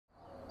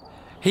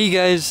Hey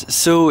guys,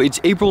 so it's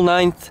April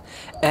 9th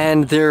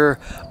and there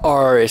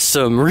are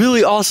some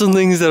really awesome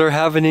things that are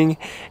happening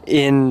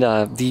in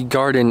the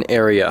garden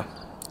area.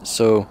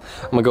 So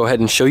I'm gonna go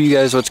ahead and show you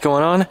guys what's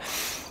going on.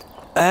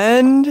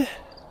 And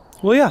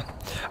well, yeah.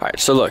 Alright,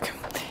 so look.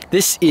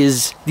 These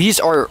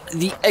are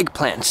the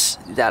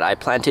eggplants that I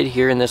planted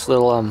here in this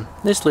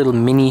little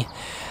mini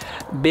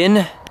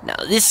bin. Now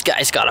this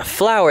guy's got a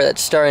flower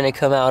that's starting to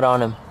come out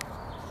on him.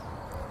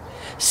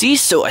 See,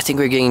 so I think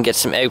we're gonna get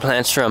some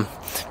eggplants from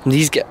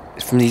these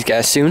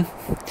guys soon.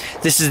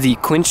 This is the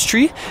quince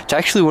tree. It's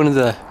actually one of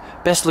the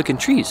best looking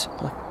trees.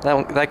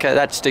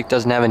 That stick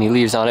doesn't have any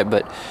leaves on it,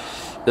 but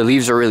the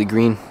leaves are really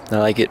green. I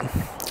like it.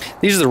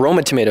 These are the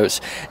Roma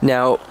tomatoes.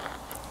 Now,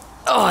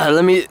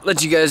 let me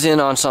let you guys in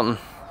on something.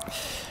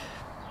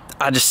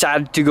 I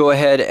decided to go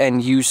ahead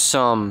and use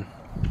some.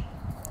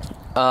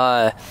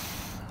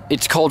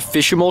 It's called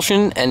fish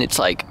emulsion, and it's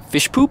like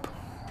fish poop.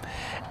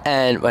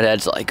 And my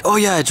dad's like, oh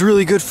yeah, it's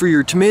really good for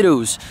your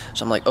tomatoes.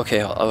 So I'm like, okay,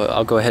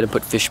 I'll go ahead and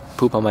put fish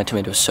poop on my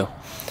tomatoes. So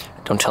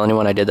don't tell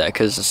anyone I did that,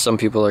 because some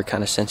people are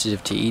kind of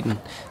sensitive to eating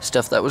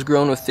stuff that was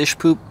grown with fish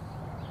poop.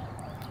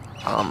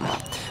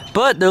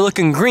 But they're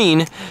looking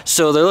green,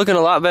 so they're looking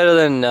a lot better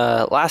than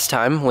last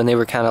time when they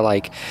were kind of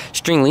like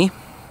stringly.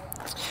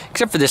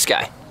 Except for this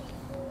guy.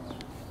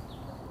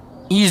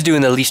 He's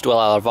doing the least well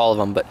out of all of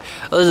them, but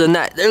other than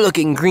that, they're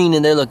looking green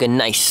and they're looking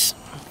nice.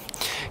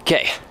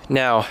 Okay,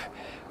 now...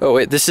 oh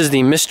wait, this is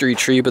the mystery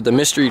tree, but the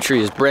mystery tree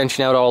is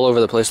branching out all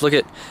over the place. Look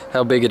at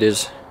how big it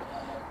is.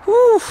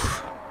 Woo!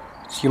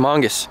 It's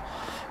humongous.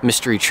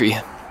 Mystery tree.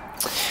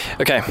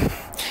 Okay,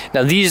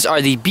 now these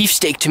are the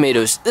beefsteak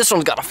tomatoes. This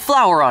one's got a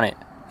flower on it.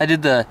 I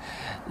did the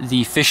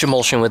fish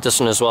emulsion with this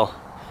one as well.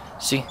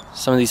 See,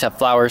 some of these have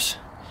flowers.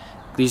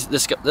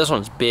 This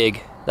one's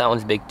big. That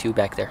one's big too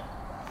back there.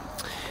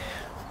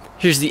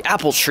 Here's the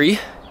apple tree.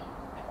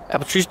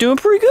 Apple tree's doing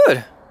pretty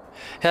good.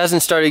 It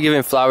hasn't started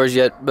giving flowers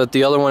yet, but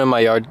the other one in my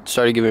yard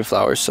started giving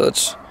flowers, so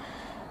it's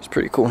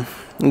pretty cool.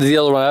 And the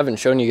other one I haven't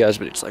shown you guys,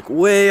 but it's like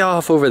way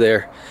off over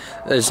there.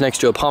 It's next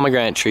to a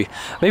pomegranate tree.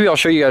 Maybe I'll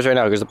show you guys right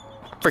now, because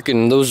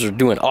those are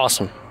doing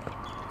awesome.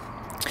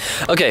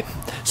 Okay,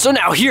 so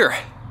now here.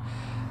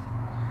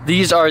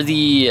 These are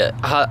the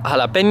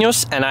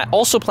jalapenos, and I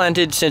also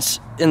planted, since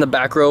in the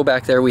back row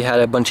back there we had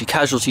a bunch of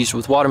casualties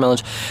with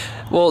watermelons.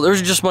 Well,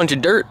 there's just a bunch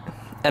of dirt,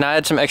 and I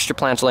had some extra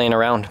plants laying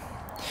around.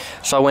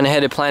 So I went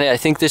ahead and planted, I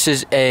think this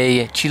is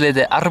a chile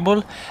de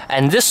árbol,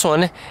 and this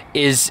one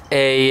is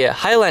a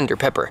Highlander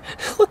pepper.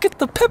 Look at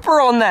the pepper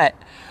on that.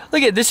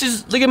 Look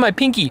at my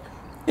pinky.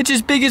 It's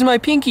as big as my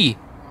pinky.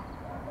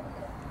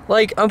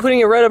 Like, I'm putting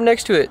it right up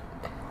next to it.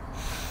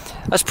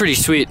 That's pretty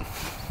sweet.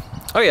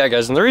 Oh yeah,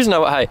 guys, and the reason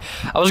I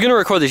was gonna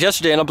record this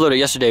yesterday and upload it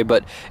yesterday,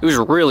 but it was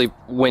really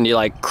windy,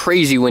 like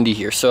crazy windy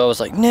here. So I was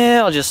like, nah,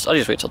 I'll just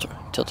wait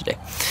till today.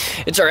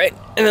 It's all right.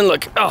 And then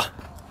look,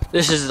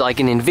 this is like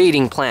an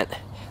invading plant.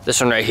 This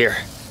one right here.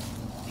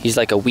 He's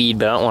like a weed,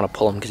 but I don't want to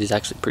pull him because he's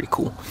actually pretty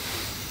cool.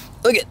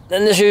 Look at,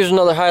 and this here's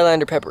another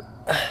Highlander pepper.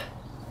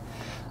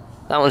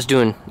 That one's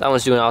doing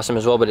awesome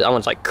as well, but that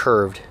one's like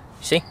curved.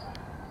 See?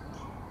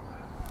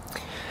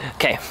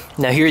 Okay,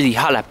 now here are the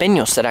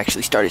jalapenos that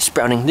actually started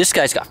sprouting. This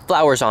guy's got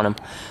flowers on him,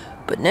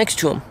 but next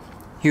to him,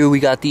 here we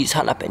got these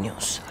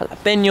jalapenos.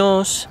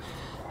 Jalapenos,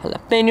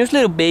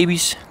 little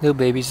babies.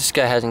 This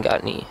guy hasn't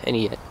got any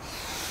yet.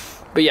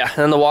 But yeah, and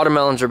then the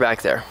watermelons are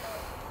back there.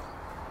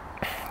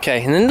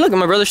 Okay, and then look,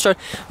 my brother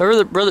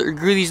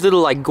grew these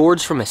little like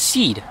gourds from a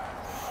seed.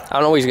 I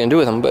don't know what he's gonna do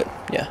with them, but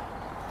yeah.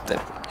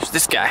 There's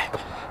this guy,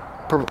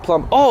 purple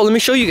plum. Oh, let me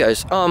show you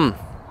guys.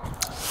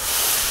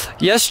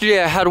 Yesterday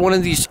I had one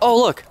of these. Oh,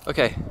 look.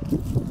 Okay.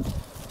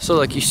 So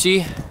look, you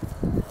see?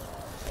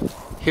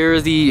 Here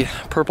are the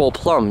purple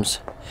plums.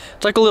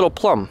 It's like a little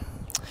plum.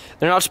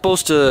 They're not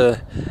supposed to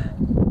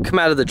come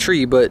out of the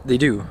tree, but they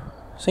do.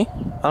 See?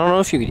 I don't know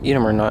if you could eat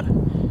them or not.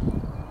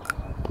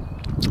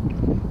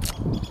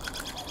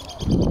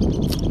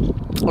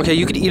 Okay,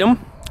 you could eat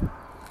them.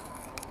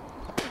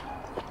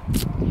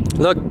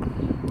 Look,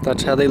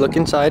 that's how they look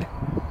inside.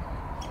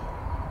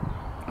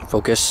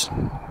 Focus.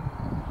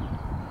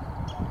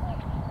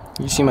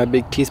 You see my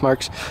big teeth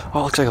marks?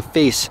 Oh, it looks like a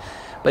face.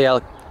 But yeah,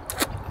 look.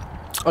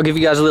 I'll give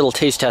you guys a little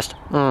taste test.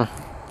 Let's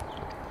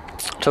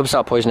hope it's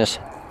not poisonous.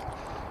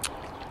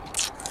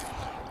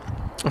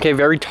 Okay,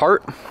 very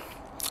tart.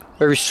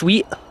 Very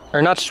sweet.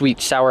 Or not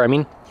sweet, sour, I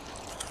mean.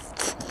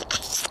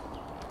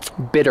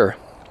 Bitter.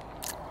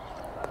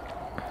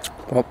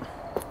 Well,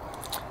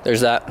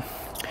 there's that.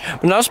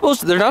 They're not supposed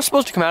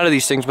to come out of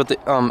these things, but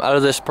out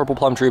of this purple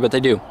plum tree, but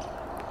they do.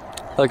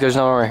 Look, there's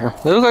another one right here.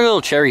 They look like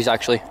little cherries,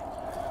 actually.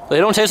 They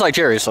don't taste like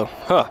cherries, so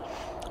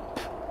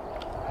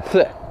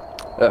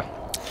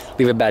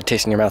leave a bad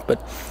taste in your mouth. But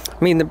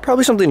I mean, they're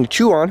probably something to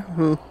chew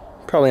on.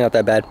 Probably not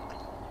that bad.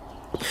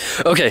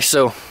 Okay,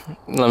 so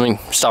let me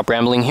stop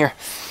rambling here.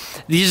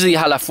 These are the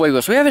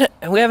jalafuegos. We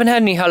haven't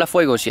had any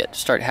jalafuegos yet to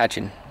start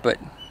hatching, but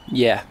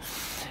yeah.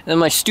 And then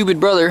my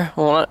stupid brother,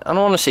 well, I don't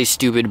want to say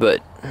stupid,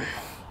 but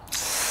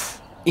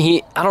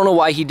I don't know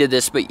why he did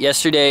this, but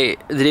yesterday,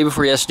 the day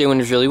before yesterday when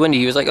it was really windy,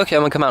 he was like, okay,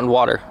 I'm gonna come out and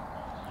water.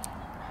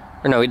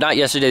 Or no, not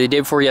yesterday, the day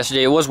before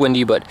yesterday, it was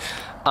windy, but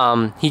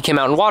he came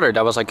out and watered.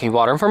 I was like, can you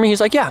water him for me? He's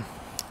like, yeah.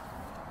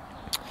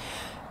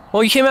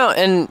 Well, he came out,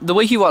 and the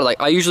way he watered, like,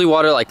 I usually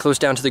water, like, close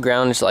down to the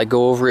ground, just, like,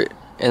 go over it,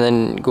 and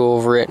then go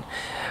over it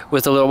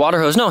with a little water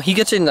hose. No, he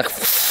gets in, like,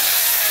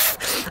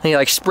 and he,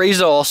 like, sprays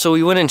it all, so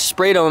we went and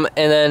sprayed them,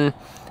 and then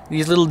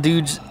these little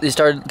dudes, they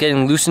started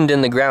getting loosened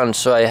in the ground,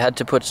 so I had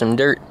to put some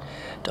dirt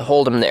to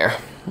hold them there.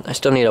 I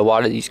still need to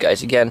water these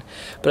guys again,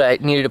 but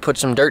I needed to put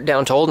some dirt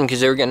down to hold them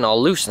because they were getting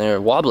all loose and they were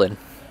wobbling.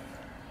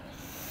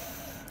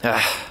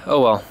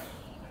 Oh well.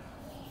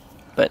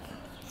 But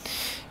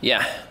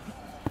yeah,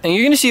 and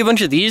you're gonna see a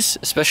bunch of these,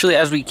 especially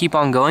as we keep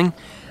on going.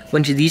 A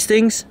bunch of these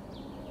things.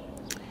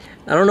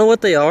 I don't know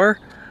what they are.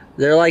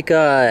 They're like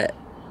okay,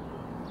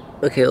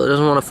 it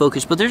doesn't want to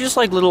focus, but they're just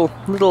like little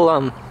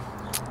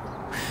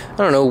I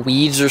don't know,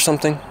 weeds or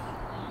something.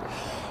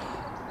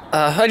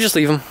 I just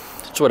leave them.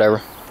 It's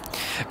whatever.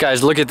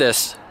 Guys, look at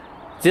this.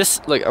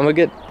 Look, I'm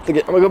gonna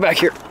go back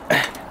here.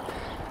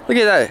 Look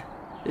at that.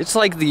 It's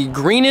like the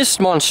greenest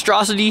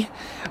monstrosity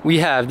we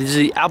have. This is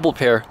the apple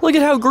pear. Look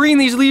at how green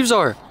these leaves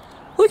are.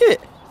 Look at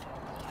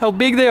how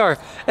big they are.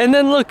 And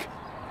then look,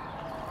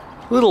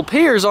 little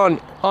pears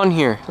on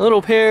here.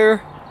 Little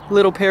pear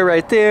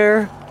right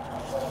there.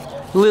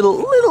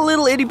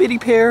 Little itty bitty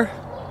pear.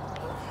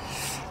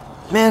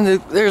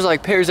 Man, there's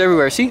like pears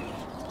everywhere. See?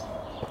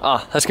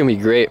 Ah, that's gonna be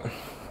great.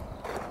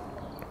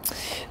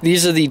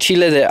 These are the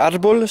chile de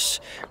árboles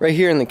right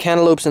here, and the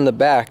cantaloupes in the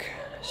back,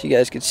 so you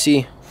guys can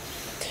see.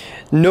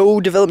 No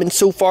development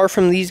so far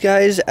from these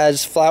guys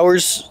as far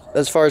as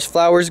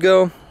flowers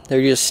go.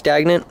 They're just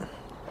stagnant.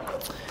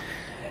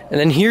 And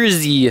then here's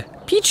the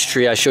peach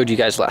tree I showed you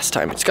guys last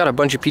time. It's got a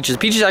bunch of peaches. The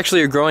peaches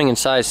actually are growing in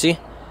size, see?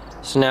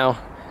 So now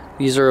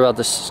these are about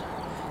this.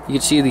 You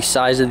can see the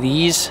size of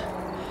these.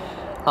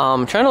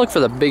 I'm trying to look for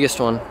the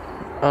biggest one.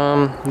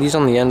 These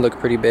on the end look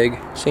pretty big,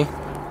 see?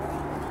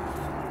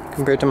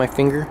 Compared to my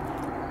finger.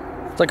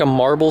 It's like a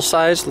marble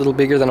size, a little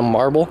bigger than a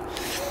marble.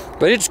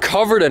 But it's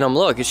covered in them,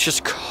 look, it's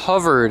just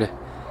covered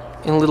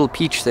in little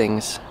peach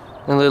things.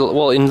 In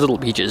little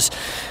peaches.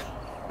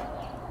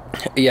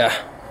 Yeah.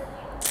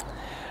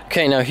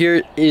 Okay, now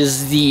here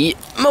is the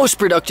most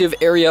productive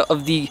area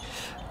of these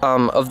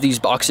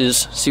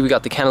boxes. See, we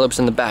got the cantaloupes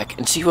in the back.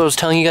 And see what I was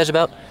telling you guys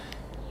about?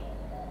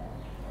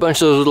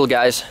 Bunch of those little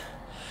guys.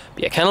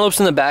 But yeah, cantaloupes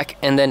in the back,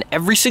 and then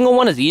every single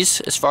one of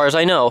these, as far as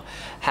I know,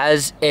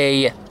 has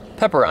a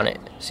pepper on it.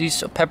 See,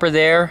 so pepper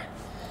there,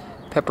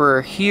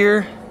 pepper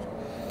here,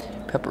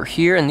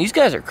 and these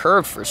guys are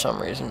curved for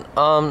some reason.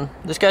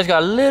 This guy's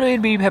got a little itty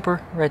bitty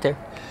pepper right there.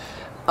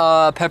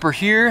 Pepper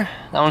here,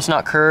 that one's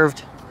not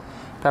curved.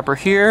 Pepper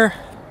here,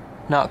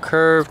 not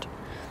curved.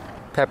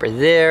 Pepper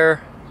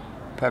there,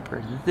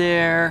 pepper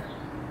there.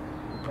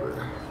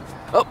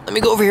 Oh, let me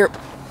go over here.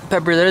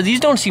 Pepper there. These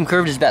don't seem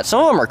curved as bad.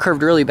 Some of them are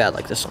curved really bad,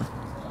 like this one.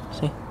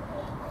 See?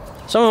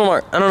 Some of them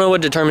are. I don't know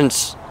what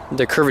determines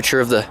the curvature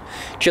of the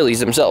chilies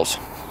themselves,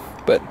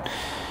 but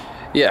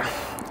yeah.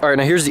 All right,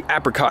 now here's the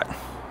apricot.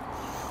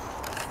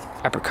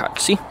 Apricot.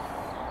 See?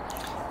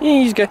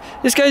 Yeah,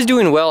 this guy's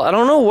doing well. I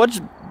don't know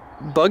what's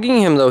bugging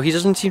him though. He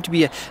doesn't seem to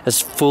be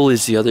as full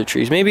as the other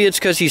trees. Maybe it's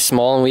because he's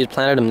small and we had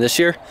planted him this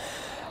year.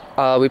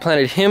 We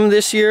planted him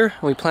this year.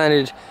 We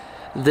planted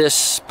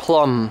this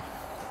plum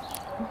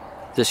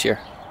this year.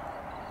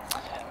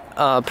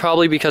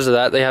 Probably because of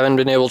that, they haven't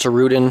been able to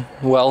root in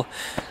well.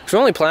 We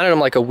only planted them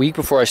like a week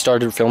before I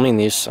started filming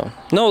these. So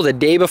no, the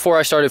day before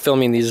I started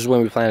filming these is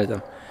when we planted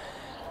them.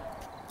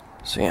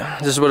 So yeah,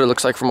 this is what it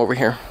looks like from over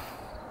here.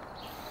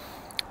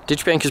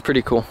 Ditch bank is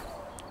pretty cool.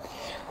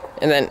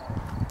 And then,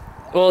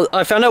 well,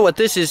 I found out what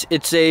this is.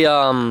 It's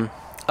a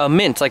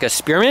mint, like a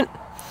spearmint.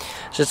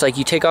 So it's like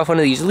you take off one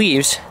of these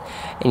leaves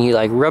and you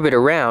like rub it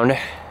around,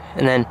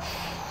 and then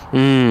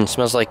it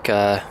smells like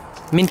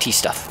minty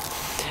stuff.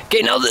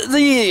 Okay, now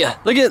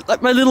look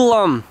at my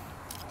little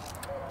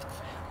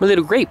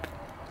grape.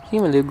 See,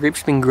 my little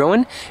grape's been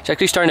growing. It's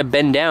actually starting to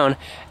bend down,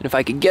 and if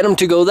I could get him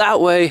to go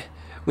that way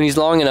when he's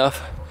long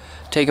enough,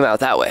 take him out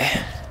that way.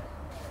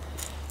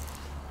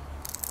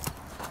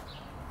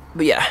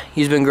 But yeah,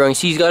 he's been growing.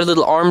 See, he's got his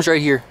little arms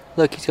right here.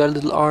 Look, he's got a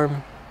little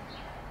arm.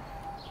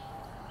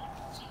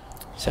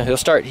 So he'll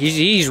start.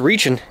 He's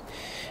reaching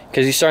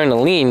because he's starting to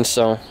lean.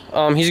 So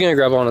he's gonna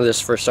grab onto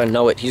this first. I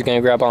know it. He's gonna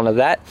grab onto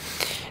that,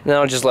 and then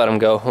I'll just let him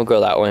go. We'll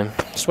go that way.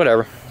 Just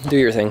whatever. Do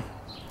your thing.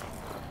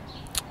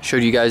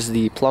 Showed you guys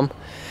the plum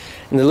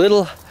and the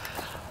little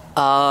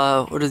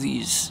what are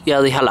these?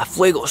 Yeah, the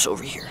jalafuegos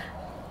over here.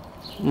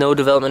 No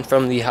development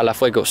from the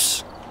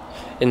jalafuegos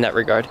in that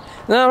regard.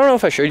 And I don't know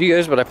if I showed you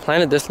guys, but I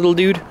planted this little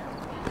dude a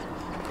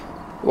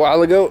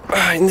while ago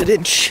in the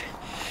ditch.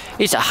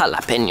 It's a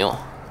jalapeno.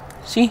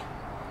 See?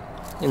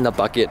 In the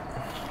bucket.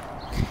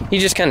 He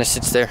just kind of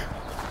sits there.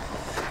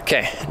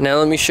 Okay, now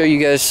let me show you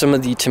guys some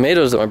of the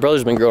tomatoes that my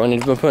brother's been growing.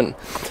 He's been putting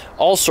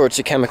all sorts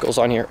of chemicals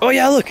on here. Oh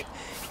yeah, look!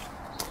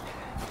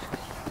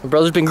 My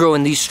brother's been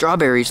growing these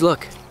strawberries,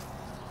 look.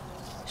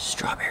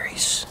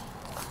 Strawberries.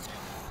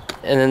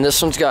 And then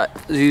this one's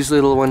got these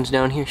little ones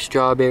down here,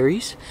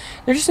 strawberries.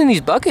 They're just in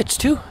these buckets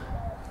too.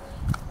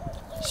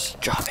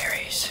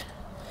 Strawberries.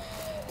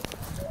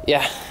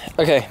 Yeah,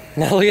 okay,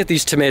 now look at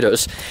these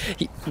tomatoes.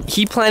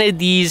 He planted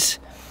these,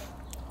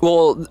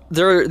 well,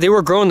 they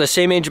were growing the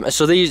same age,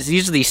 so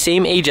these are the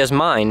same age as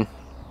mine.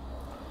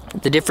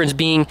 The difference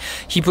being,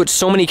 he put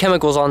so many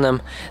chemicals on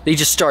them, they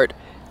just start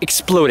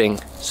exploding.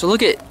 So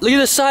look at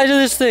the size of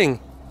this thing.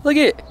 Look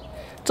at it.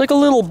 It's like a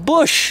little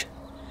bush.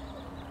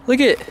 Look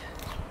at it.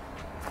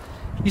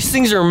 These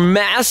things are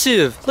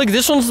massive. Look,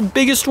 this one's the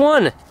biggest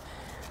one.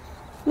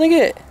 Look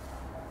at it.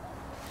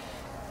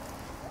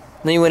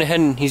 And then he went ahead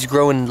and he's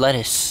growing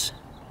lettuce.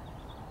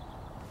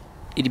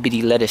 Itty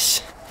bitty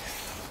lettuce.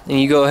 And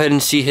you go ahead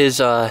and see his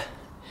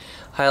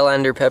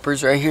Highlander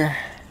peppers right here.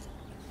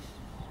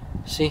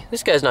 See,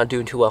 this guy's not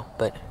doing too well,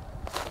 but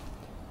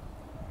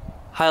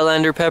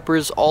Highlander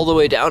peppers all the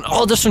way down.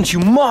 Oh, this one's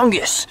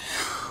humongous.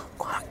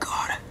 Oh my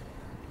god.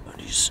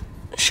 Just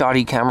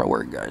shoddy camera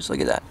work, guys.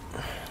 Look at that.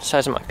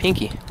 Size of my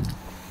pinky.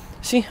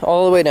 See,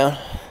 all the way down.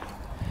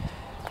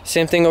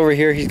 Same thing over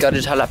here. He's got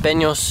his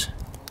jalapenos.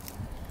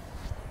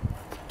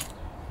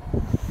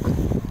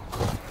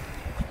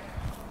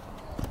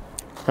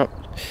 Oh.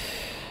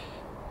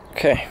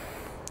 Okay.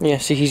 Yeah,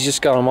 see, he's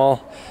just got them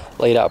all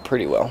laid out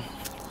pretty well.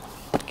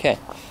 Okay,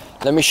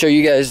 let me show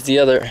you guys the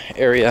other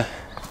area.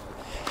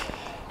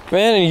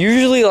 Man, and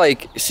usually,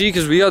 like, see,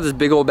 because we got this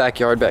big old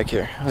backyard back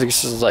here. I think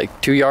this is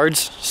like 2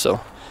 yards,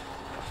 so.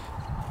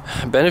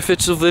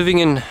 Benefits of living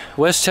in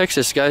West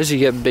Texas, guys, you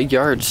get big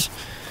yards.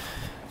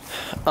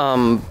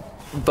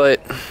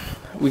 But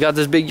we got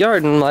this big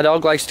yard, and my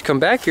dog likes to come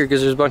back here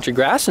because there's a bunch of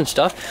grass and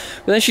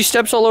stuff. But then she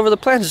steps all over the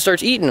plants and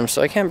starts eating them,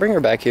 so I can't bring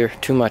her back here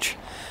too much.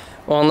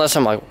 Well, unless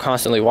I'm like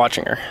constantly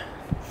watching her.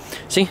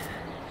 See?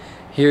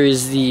 Here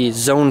is the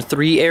zone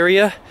 3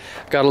 area.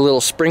 Got a little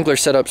sprinkler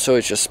set up so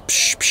it just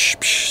psh, psh,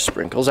 psh,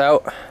 sprinkles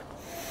out.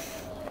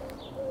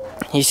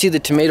 You see the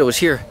tomatoes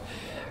here.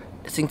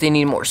 I think they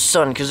need more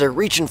sun because they're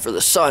reaching for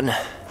the sun.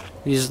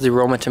 These are the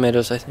Roma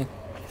tomatoes, I think.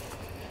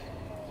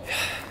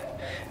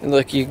 And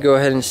look, you can go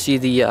ahead and see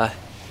the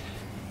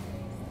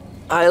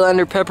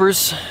Highlander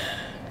peppers.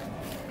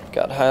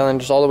 Got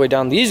Highlanders all the way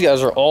down. These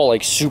guys are all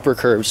like super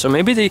curved, so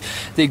maybe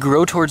they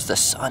grow towards the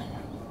sun.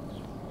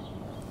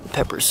 The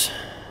peppers.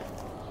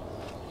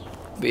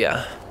 But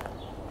yeah.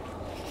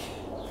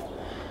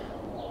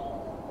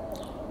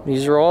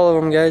 These are all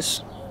of them,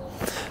 guys.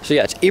 So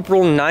yeah, it's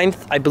April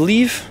 9th, I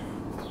believe.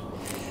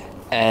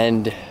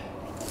 And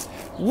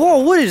whoa,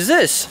 what is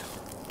this?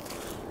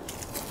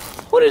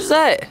 What is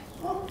that?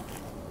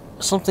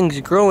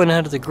 Something's growing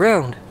out of the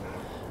ground.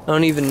 I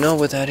don't even know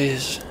what that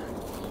is.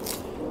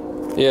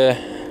 Yeah.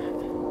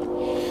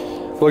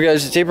 Well,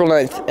 guys, it's April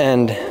 9th,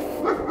 and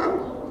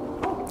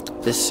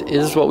this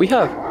is what we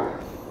have.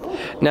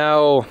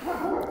 Now,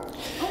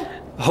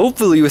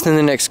 hopefully within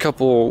the next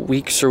couple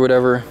weeks or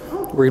whatever,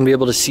 we're going to be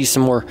able to see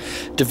some more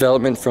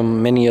development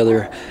from many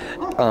other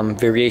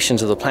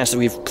variations of the plants that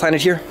we've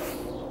planted here.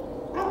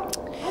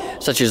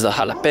 Such as the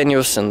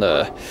jalapenos and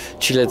the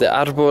chile de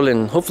árbol,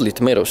 and hopefully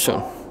tomatoes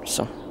soon.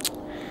 So,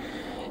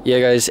 yeah,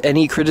 guys,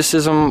 any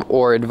criticism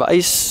or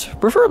advice,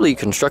 preferably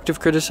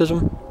constructive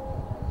criticism,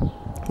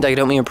 that could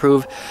help me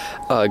improve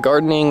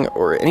gardening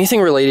or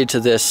anything related to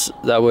this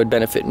that would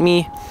benefit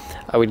me,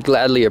 I would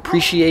gladly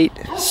appreciate.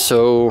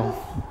 So,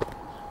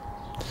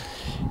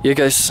 yeah,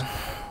 guys.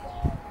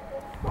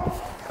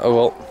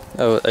 Oh,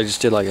 well, I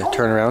just did like a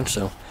turnaround,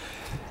 so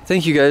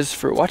thank you guys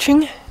for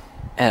watching,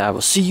 and I will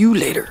see you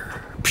later.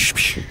 Psh,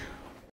 psh.